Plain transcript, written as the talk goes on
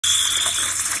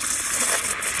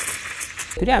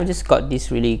Today I've just got this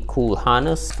really cool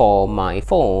harness for my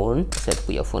phone. So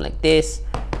put your phone like this.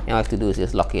 And all I have to do is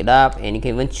just lock it up, and you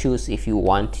can even choose if you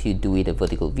want to do it a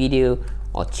vertical video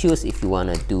or choose if you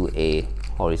want to do a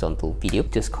horizontal video.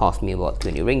 It just cost me about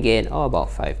 20 ringgit or about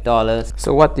 $5.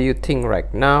 So what do you think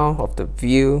right now of the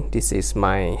view? This is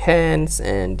my hands,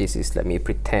 and this is, let me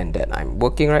pretend that I'm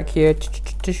working right here.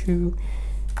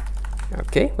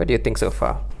 Okay, what do you think so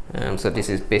far? So this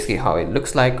is basically how it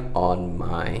looks like on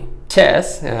my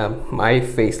chest. My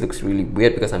face looks really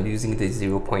weird because I'm using the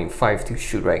 0.5 to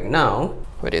shoot right now.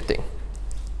 What do you think?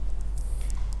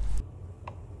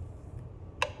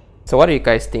 So what do you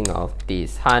guys think of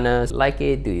this harness? Like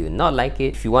it? Do you not like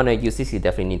it? If you want to use this, you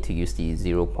definitely need to use the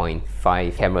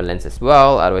 0.5 camera lens as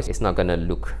well. Otherwise, it's not gonna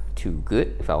look too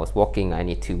good. If I was walking, I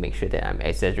need to make sure that I'm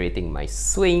exaggerating my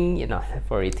swing, you know,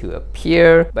 for it to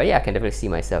appear. But yeah, I can definitely see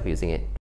myself using it.